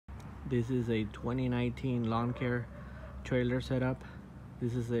This is a 2019 lawn care trailer setup.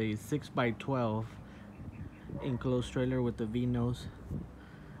 This is a 6x12 enclosed trailer with the V nose.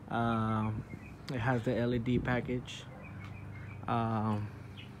 It has the LED package.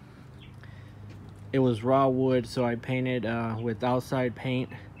 It was raw wood, so I painted with outside paint.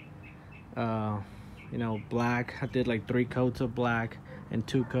 Black. I did like 3 coats of black and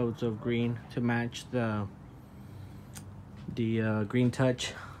 2 coats of green to match the Green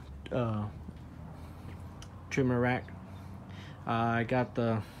Touch trimmer rack. I got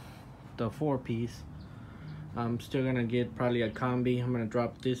the 4-piece. I'm still gonna get probably a combi. I'm gonna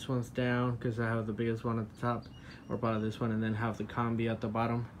drop this ones down because I have the biggest one at the top, or probably this one, and then have the combi at the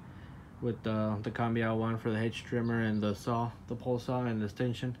bottom with the combi I want for the hedge trimmer and the saw, the pole saw and the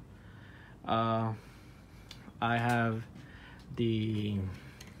extension. I have the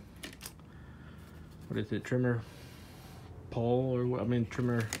trimmer pole, or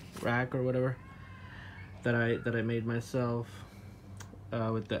trimmer rack or whatever that I made myself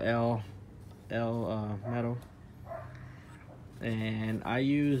with the L metal. And I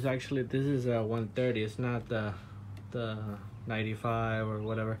use, actually this is a 130. It's not the 95 or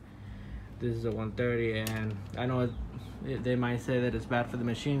whatever. This is a 130, and I know they might say that it's bad for the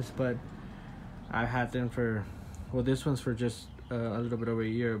machines, but I've had them for, well, this one's for just a little bit over a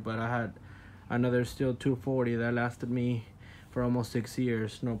year, but I had another Steel 240 that lasted me for almost 6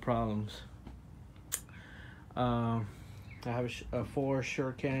 years, no problems. I have 4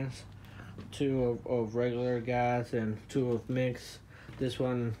 Sure cans, 2 of regular gas and 2 of mix. This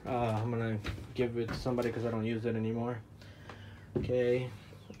one I'm gonna give it to somebody because I don't use it anymore. Okay,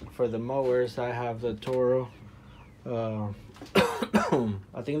 for the mowers I have the Toro. I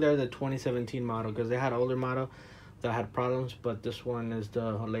think they're the 2017 model, because they had an older model that had problems, but this one is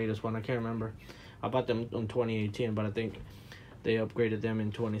the latest one. I can't remember. I bought them in 2018, but I think they upgraded them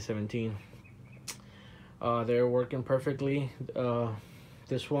in 2017. They're working perfectly.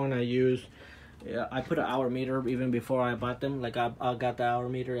 This one I put an hour meter even before I bought them. Like I got the hour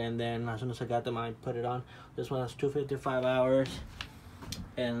meter, and then as soon as I got them, I put it on. This one has 255 hours,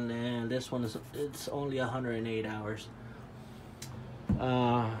 and then this one it's only 108 hours.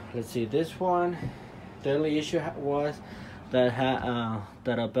 Let's see, this one, the only issue was that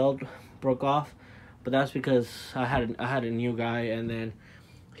that a belt broke off, but that's because I had a new guy, and then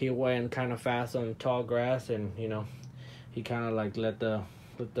he went kind of fast on tall grass, and he kind of like let the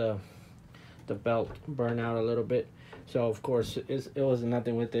belt burn out a little bit. So of course it was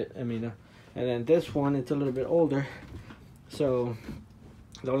nothing with it. And then this one, it's a little bit older, so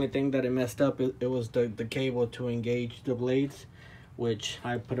the only thing that it messed up, it was the cable to engage the blades, which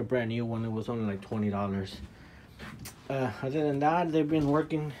I put a brand new one. It was only like $20. Other than that, they've been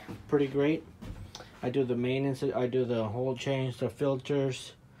working pretty great. I do the maintenance, I do the oil change, the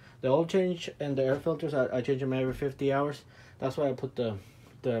filters. The oil change and the air filters, I change them every 50 hours. That's why I put the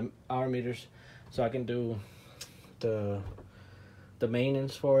hour meters, so I can do the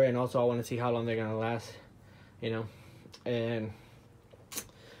maintenance for it, and also I want to see how long they're gonna last, And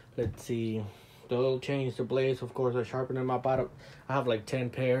let's see, the oil change, the blades, of course I sharpen them up. I have like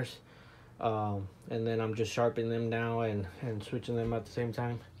 10 pairs, and then I'm just sharpening them now and switching them at the same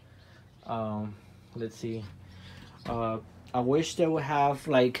time. Let's see, I wish they would have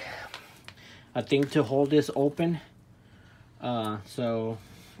like a thing to hold this open. So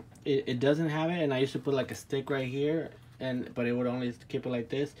it doesn't have it, and I used to put like a stick right here, but it would only keep it like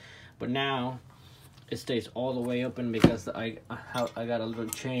this. But now it stays all the way open because I got a little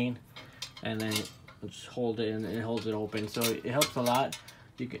chain, and then just hold it, and it holds it open. So it helps a lot.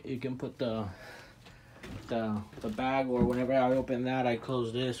 You can put the bag, or whenever I open that, I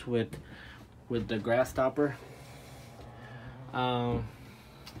close this with the grass stopper.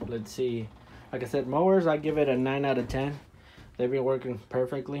 Let's see, like I said, mowers, I give it a 9 out of 10. They've been working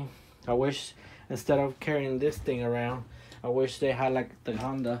perfectly. I wish, instead of carrying this thing around, I wish they had like the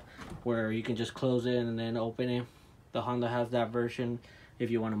Honda, where you can just close it and then open it. The Honda has that version if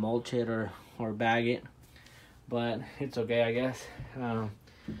you want to mulch it or bag it, but it's okay, I guess. I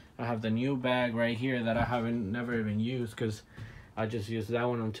have the new bag right here that I never even used, because I just use that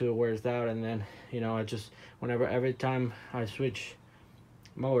one until it wears out, and then I just, every time I switch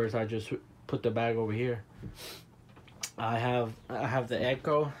mowers, I just put the bag over here. I have the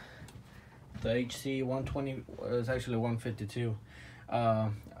Echo, the HC 120. It's actually 152.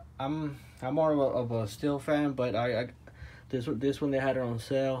 I'm more of a Stihl fan, but this one they had it on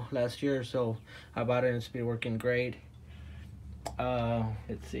sale last year, so I bought it, and it's been working great.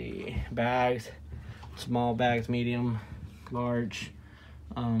 Let's see, bags, small bags, medium, large,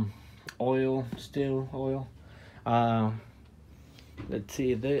 oil, Stihl oil. let's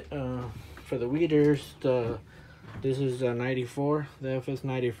see, for the weeders, this is a 94, the FS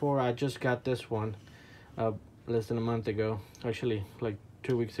 94. I just got this one less than a month ago, actually like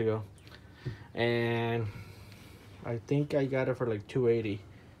 2 weeks ago, and I think I got it for like 280.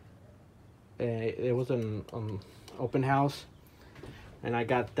 It was an open house, and I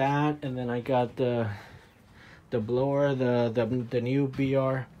got that, and then I got the blower, the new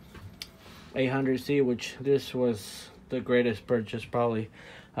BR 800C, which this was the greatest purchase probably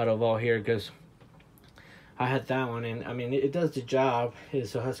out of all here, because I had that one, and I mean it does the job.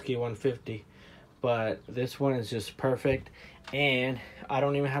 It's a Husky 150, but this one is just perfect, and I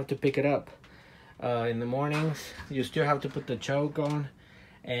don't even have to pick it up. In the mornings, you still have to put the choke on,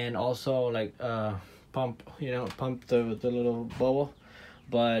 and also like pump the little bubble,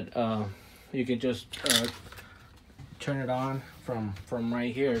 but you can just turn it on from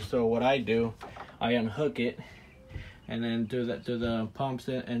right here. So what I do, I unhook it and then do the pumps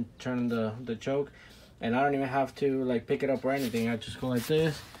and turn the choke, and I don't even have to like pick it up or anything. I just go like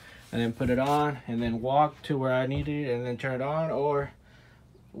this and then put it on, and then walk to where I need it and then turn it on, or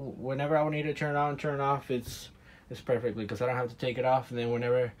whenever I need to turn it on, turn it off. It's perfectly, because I don't have to take it off, and then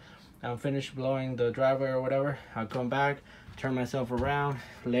whenever I'm finished blowing the driveway or whatever, I'll come back, turn myself around,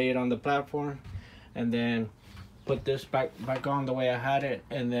 lay it on the platform, and then put this back on the way I had it,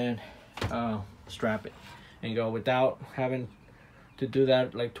 and then strap it and go, without having to do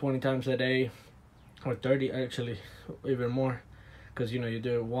that like 20 times a day, or 30 actually, even more, because you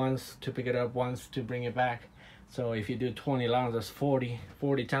do it once to pick it up, once to bring it back. So if you do 20 lines, that's 40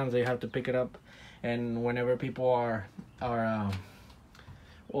 times that you have to pick it up. And whenever people are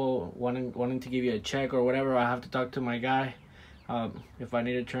wanting to give you a check or whatever, I have to talk to my guy. If I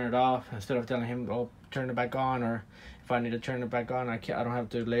need to turn it off, instead of telling him, oh, turn it back on, or if I need to turn it back on, I don't have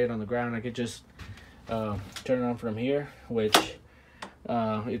to lay it on the ground. I could just turn it on from here, which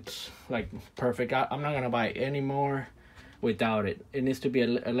it's like perfect. I'm not gonna buy any more without it. It needs to be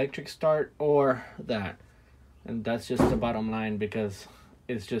an electric start or that, and that's just the bottom line, because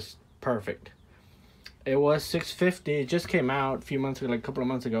it's just perfect. It was $650. It just came out a few months ago, like a couple of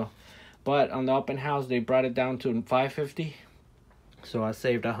months ago, but on the open house they brought it down to $550, so I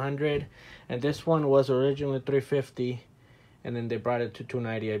saved $100. And this one was originally $350, and then they brought it to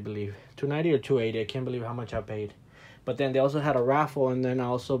 $290, I believe, $290 or $280. I can't believe how much I paid. But then they also had a raffle, and then I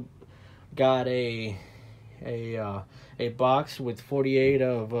also got a box with 48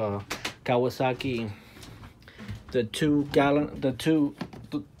 of Kawasaki, the 2 gallon,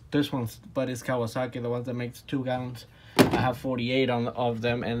 this one's, but it's Kawasaki, the ones that makes 2 gallons. I have 48 of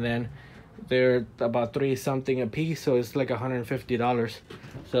them, and then they're about $3 something a piece, so it's like $150.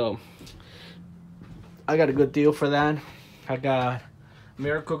 So I got a good deal for that. I got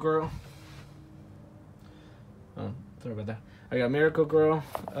Miracle-Gro. Oh, sorry about that. I got Miracle-Gro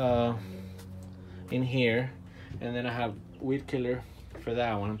in here, and then I have Weed Killer for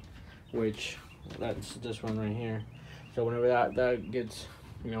that one, which that's this one right here. So whenever that gets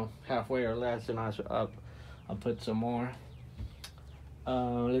halfway or less, then I'll put some more.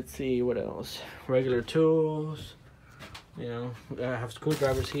 Let's see what else. Regular tools. I have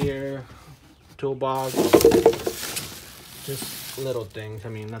screwdrivers here, toolbox, just little things. I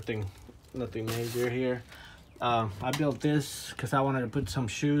mean, nothing major here. I built this because I wanted to put some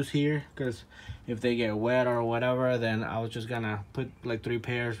shoes here, because if they get wet or whatever, then I was just gonna put like 3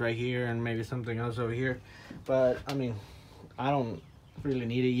 pairs right here and maybe something else over here. But I mean, I don't really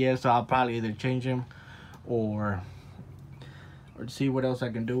need it yet, so I'll probably either change them or see what else I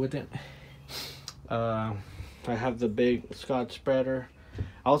can do with it. I have the big Scott spreader.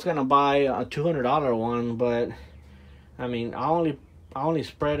 I was gonna buy a $200 one, but I mean, I only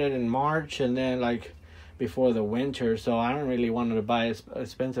spread it in March, and then like before the winter, so I don't really wanted to buy an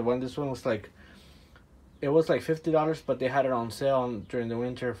expensive one. This one was like, it was like $50, but they had it on sale during the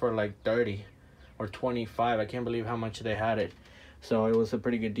winter for like 30 or 25. I can't believe how much they had it, so it was a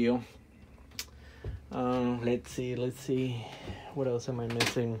pretty good deal. Let's see, what else am I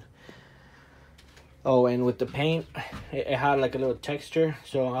missing? Oh, and with the paint, it had like a little texture,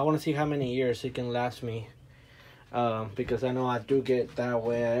 so I want to see how many years it can last me, because I know I do get that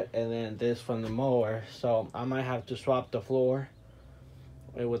wet, and then this from the mower, so I might have to swap the floor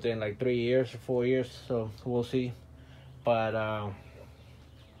within like 3 years or 4 years, so we'll see. But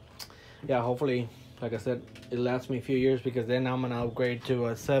yeah, hopefully, like I said, it lasts me a few years, because then I'm gonna upgrade to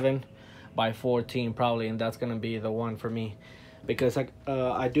a 7x14 probably, and that's gonna be the one for me, because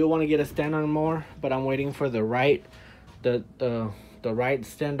I do want to get a stand-on mower, but I'm waiting for the right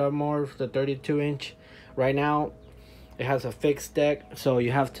stand-on mower, the 32-inch. Right now it has a fixed deck, so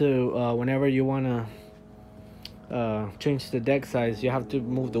you have to whenever you want to change the deck size, you have to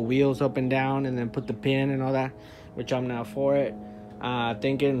move the wheels up and down and then put the pin and all that, which I'm not for it. I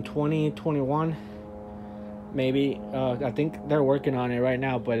think in 2021 maybe, I think they're working on it right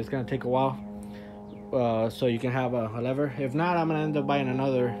now, but it's gonna take a while, so you can have a lever. If not, I'm gonna end up buying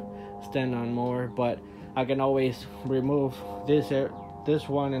another stand-on mower, but I can always remove this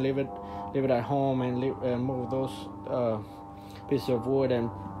one and leave it at home, and move those pieces of wood, and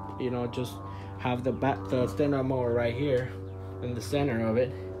just have the stand-on mower right here in the center of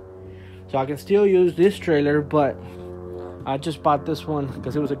it. So I can still use this trailer, but I just bought this one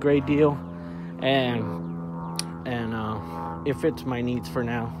because it was a great deal, and it fits my needs for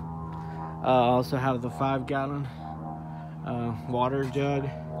now. I also have the 5-gallon water jug.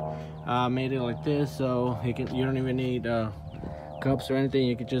 I made it like this, so you don't even need cups or anything.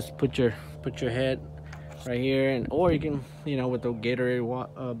 You can just put your head right here, or you can, with the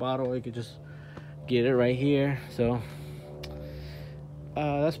Gatorade bottle, you could just get it right here. So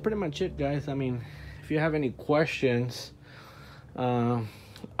that's pretty much it, guys. I mean, if you have any questions, I'm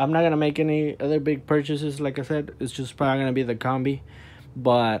not gonna make any other big purchases. Like I said, it's just probably gonna be the combi,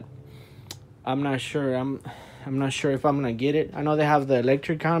 but I'm not sure. I'm not sure if I'm gonna get it. I know they have the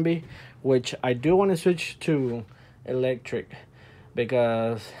electric combi, which I do want to switch to electric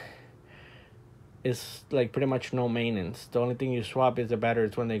because it's like pretty much no maintenance. The only thing you swap is the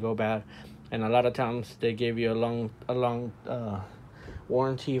batteries when they go bad, and a lot of times they give you a long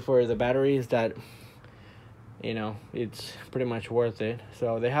warranty for the batteries that it's pretty much worth it.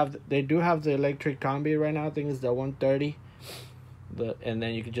 So they do have the electric combi right now. I think it's the 130, and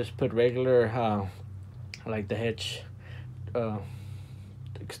then you can just put regular like the hitch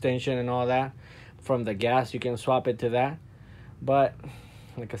extension and all that from the gas. You can swap it to that, but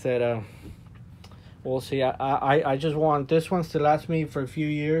like I said, we'll see. I just want this one to last me for a few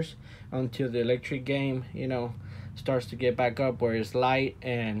years until the electric game starts to get back up where it's light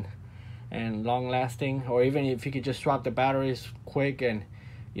and long lasting, or even if you could just swap the batteries quick and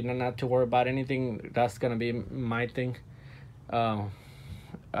not to worry about anything. That's gonna be my thing. I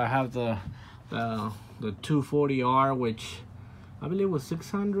have the 240R, which I believe was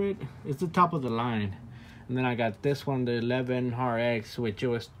 600. It's the top of the line. And then I got this one, the 11RX, which it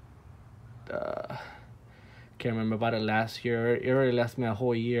was can't remember, about it last year. It already lasted me a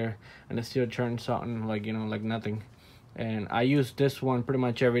whole year, and it still turned something like like nothing. And I use this one pretty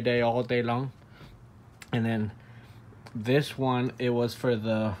much every day, all day long. And then this one, it was for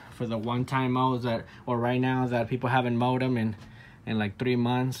the one-time mows or right now that people haven't mowed them in like 3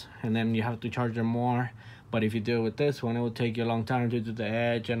 months, and then you have to charge them more. But if you do it with this one, it will take you a long time to do the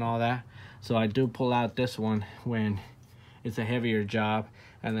edge and all that. So I do pull out this one when it's a heavier job,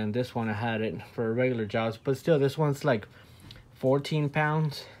 and then this one I had it for regular jobs. But still, this one's like 14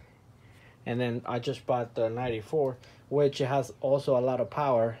 pounds. And then I just bought the 94, which has also a lot of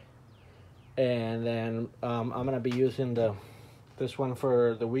power. And then I'm gonna be using this one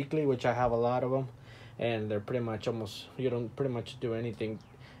for the weekly, which I have a lot of them, and they're pretty much you don't pretty much do anything.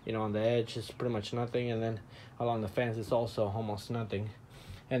 On the edge it's pretty much nothing, and then along the fence it's also almost nothing.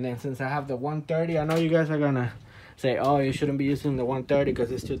 And then since I have the 130, I know you guys are gonna say, oh, you shouldn't be using the 130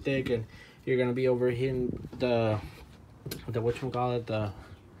 because it's too thick and you're gonna be overheating the whatchamacallit, the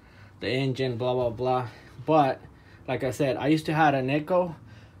engine, blah blah blah. But like I said, I used to have an Echo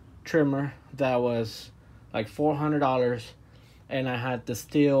trimmer that was like $400, and I had the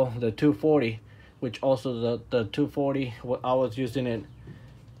Stihl, the 240, which also the 240, I was using it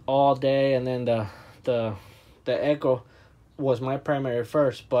all day. And then the Echo was my primary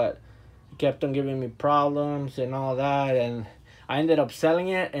first, but it kept on giving me problems and all that, and I ended up selling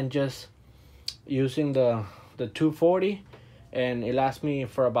it and just using the 240, and it lasted me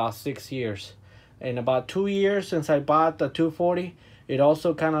for about 6 years. In about 2 years since I bought the 240, it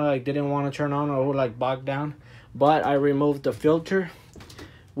also kind of like didn't want to turn on, or like bogged down. But I removed the filter,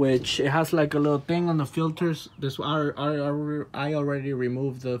 which it has like a little thing on the filters. I already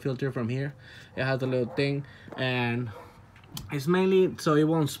removed the filter from here. It has a little thing, and it's mainly so it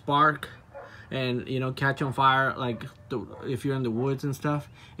won't spark and catch on fire like if you're in the woods and stuff.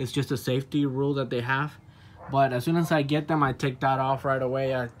 It's just a safety rule that they have. But as soon as I get them, I take that off right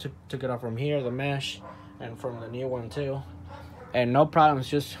away. I took it off from here, the mesh, and from the new one too, and no problems.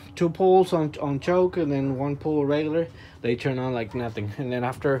 Just 2 pulls on choke, and then 1 pull regular. They turn on like nothing. And then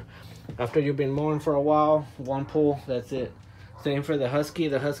after you've been mowing for a while, 1 pull, that's it. Same for the Husky.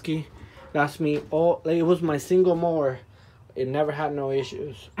 The Husky, that's me. It was my single mower. It never had no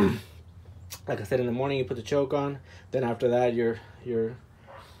issues. Like I said, in the morning you put the choke on, then after that you're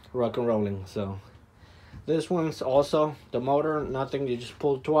rock and rolling. So this one's also the motor, nothing. You just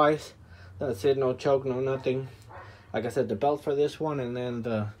pull twice. That's it. No choke, no nothing. like I said, the belt for this one, and then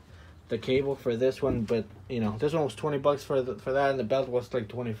the cable for this one. But you know, this one was $20 for that, and the belt was like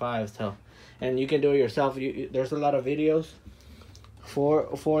 25. So, and you can do it yourself. There's a lot of videos for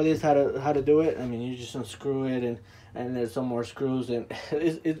this, how to do it. I mean, you just unscrew it, and there's some more screws, and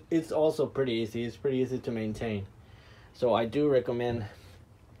it's also pretty easy. It's pretty easy to maintain. So I do recommend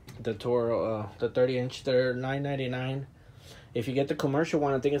the Toro, the 30-inch. They're $9.99. If you get the commercial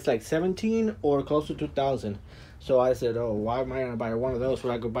one, I think it's like 17 or close to 2,000. So I said, oh, why am I gonna buy one of those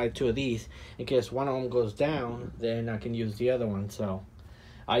when I could buy two of these? In case one of them goes down, then I can use the other one. So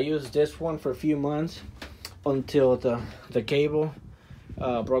I used this one for a few months until the cable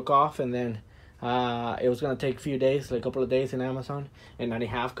broke off, and then it was gonna take a few days, like a couple of days in Amazon, and I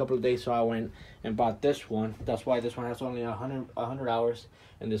didn't have a couple of days, so I went and bought this one. That's why this one has only 100 hours,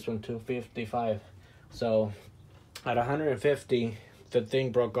 and this one 255. So at 150, the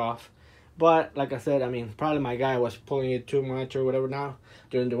thing broke off. But like I said, I mean, probably my guy was pulling it too much or whatever. Now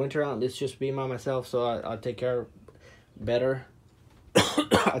during the winter, it's just me by myself, so I'll take care of better.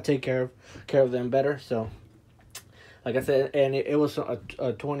 I take care of them better. So like I said, and it was a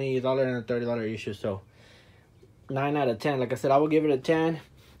 $20 and a $30 issue. So 9 out of 10. Like I said, I would give it a 10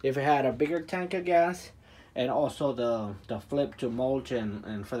 if it had a bigger tank of gas, and also the flip to mulch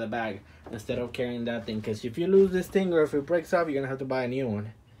and for the bag, instead of carrying that thing. Because if you lose this thing, or if it breaks up, you're gonna have to buy a new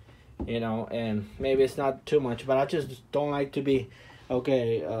one, you know. And maybe it's not too much, but I just don't like to be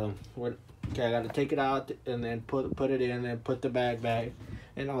okay, okay, I gotta take it out and then put it in and put the bag back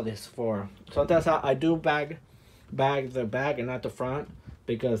and all this. For so that's how I do bag the bag and not the front,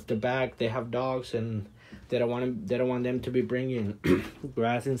 because the back, they have dogs and they don't want them to be bringing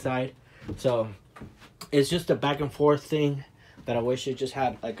grass inside. So it's just a back and forth thing that I wish it just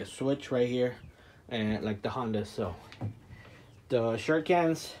had like a switch right here, and like the Honda. So the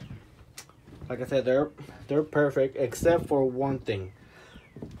Shurikens, like I said, they're perfect except for one thing.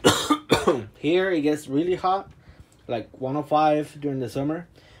 Here it gets really hot, like 105 during the summer,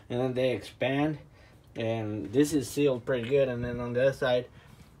 and then they expand, and this is sealed pretty good. And then on the other side,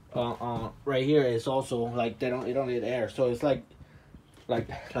 right here, is also like you don't need air, so it's like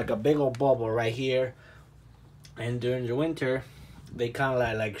a big old bubble right here. And during the winter, they kind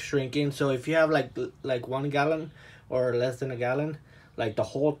of like shrink in. So if you have like 1 gallon or less than a gallon, like the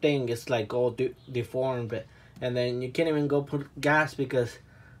whole thing is like all deformed, and then you can't even go put gas because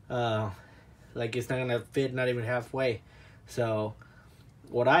like it's not gonna fit, not even halfway. So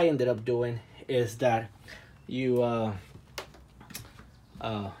what I ended up doing is that you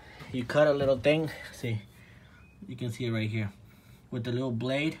cut a little thing. See, you can see it right here with the little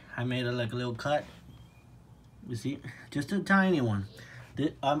blade. I made it like a little cut. You see, just a tiny one.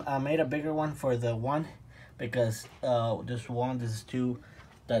 I made a bigger one for the one, because this is 2,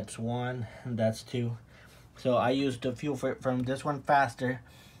 that's 1, and that's 2. So I used the fuel from this one faster,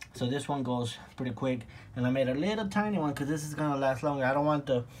 so this one goes pretty quick. And I made a little tiny one because this is gonna last longer. I don't want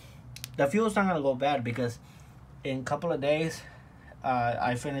the fuel's not gonna go bad, because in a couple of days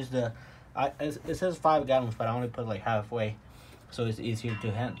I finished it says 5 gallons, but I only put like halfway, so it's easier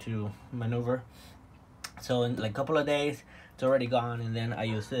to maneuver. So in like a couple of days, it's already gone, and then I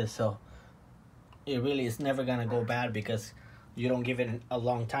use this. So it really is never gonna go bad, because you don't give it a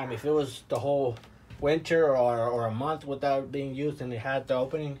long time. If it was the whole winter or a month without being used and it had the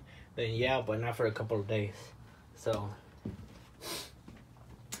opening, then yeah, but not for a couple of days. So,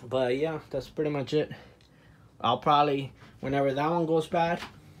 but yeah, that's pretty much it. I'll probably, whenever that one goes bad,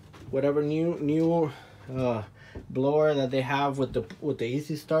 whatever new blower that they have with the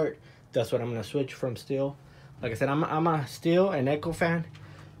Easy Start, that's what I'm gonna switch from Stihl. Like I said, I'm a Stihl and Echo fan,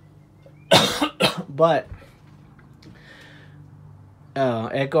 but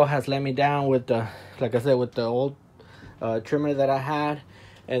Echo has let me down with the, like I said, with the old trimmer that I had.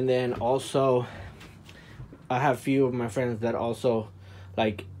 And then also I have a few of my friends that also,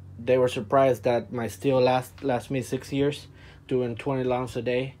 like, they were surprised that my Stihl lasts me 6 years doing 20 laps a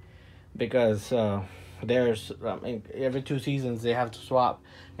day, because there's every 2 seasons they have to swap,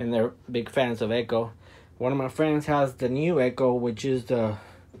 and they're big fans of Echo. One of my friends has the new Echo, which is the,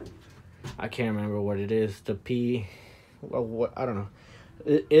 I can't remember what it is, the P, well, what, I don't know.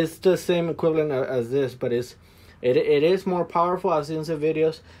 It's the same equivalent as this, but it is more powerful. I've seen some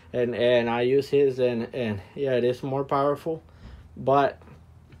videos, and I use his, and yeah, it is more powerful, but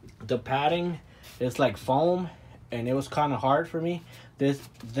the padding is like foam, and it was kind of hard for me. This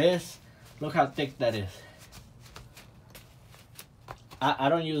look how thick that is. I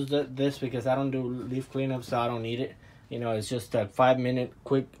don't use this because I don't do leaf cleanup, so I don't need it. You know, it's just a 5-minute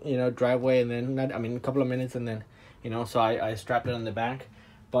quick, you know, driveway, and then a couple of minutes, and then, you know, so I strapped it on the back.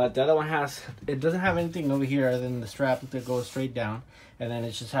 But the other one it doesn't have anything over here other than the strap that goes straight down. And then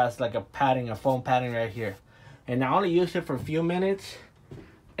it just has like a foam padding right here. And I only used it for a few minutes,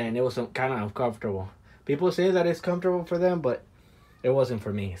 and it was kind of uncomfortable. People say that it's comfortable for them, but it wasn't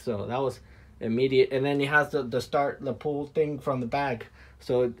for me. So that was immediate. And then it has the pull thing from the back.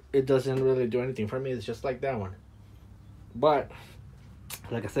 So it doesn't really do anything for me. It's just like that one. But,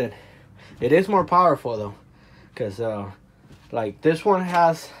 like I said, it is more powerful though. Because, like this one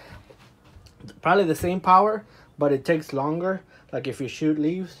has probably the same power, but it takes longer. Like if you shoot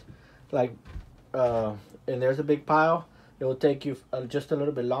leaves, like and there's a big pile, it will take you just a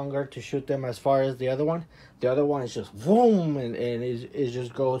little bit longer to shoot them as far as the other one. The other one is just boom, and it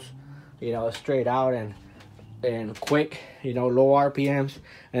just goes, you know, straight out and quick, you know, low RPMs.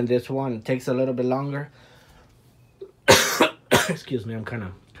 And this one takes a little bit longer. Excuse me, I'm kind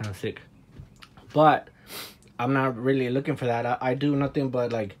of sick, but I'm not really looking for that. I do nothing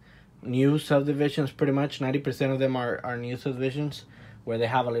but like new subdivisions. Pretty much 90% of them are new subdivisions where they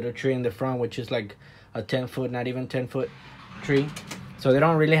have a little tree in the front, which is like a 10-foot, not even 10-foot tree. So they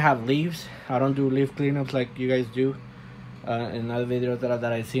don't really have leaves. I don't do leaf cleanups like you guys do in other videos that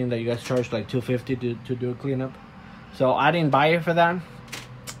I've seen, that you guys charge like $250 to do a cleanup. So I didn't buy it for that.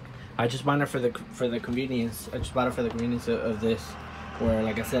 I just bought it for the convenience. I just bought it for the convenience of this, where,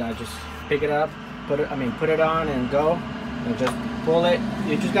 like I said, I just pick it up, put it on and go, and just pull it.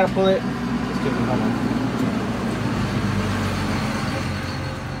 You just gotta pull it. Excuse me, hold on.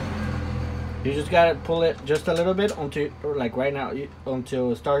 You just gotta pull it just a little bit until, like right now,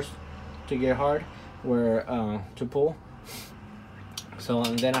 until it starts to get hard, where to pull. So,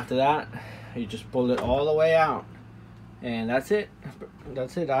 and then after that, you just pull it all the way out, and that's it.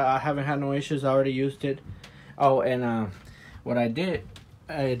 That's it. I haven't had no issues. I already used it. Oh, and what I did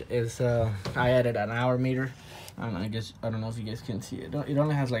is I added an hour meter. I guess, I don't know if you guys can see it. It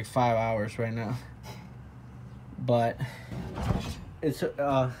only has like 5 hours right now, but it's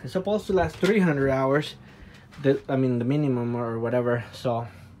supposed to last 300 hours. I mean the minimum or whatever. So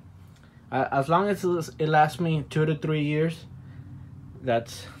as long as it lasts me 2 to 3 years,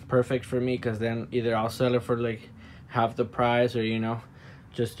 that's perfect for me, because then either I'll sell it for like half the price, or, you know,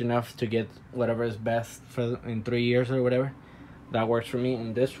 just enough to get whatever is best for in 3 years or whatever. That works for me.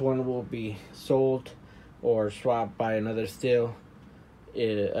 And this one will be sold or swapped by another Stihl.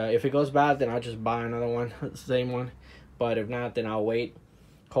 If it goes bad, then I'll just buy another one, same one. But if not, then I'll wait.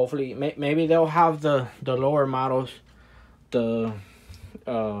 Hopefully, maybe they'll have the lower models, the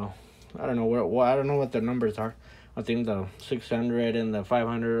I don't know I don't know what the numbers are. I think the 600 and the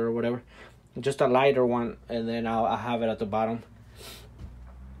 500 or whatever, just a lighter one, and then I'll have it at the bottom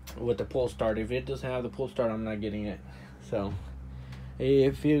with the pull start. If it doesn't have the pull start, I'm not getting it. So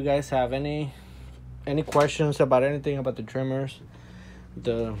if you guys have any questions about anything about the trimmers,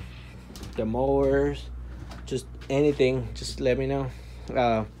 the mowers, just anything, just let me know.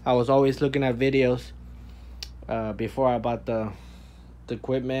 I was always looking at videos before I bought the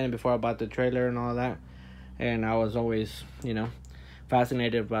equipment and before I bought the trailer and all that, and I was always, you know,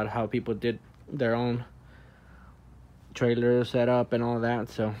 fascinated about how people did their own trailer setup and all that.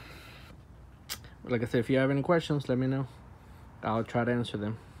 So like I said, if you have any questions, let me know. I'll try to answer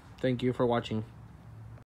them. Thank you for watching.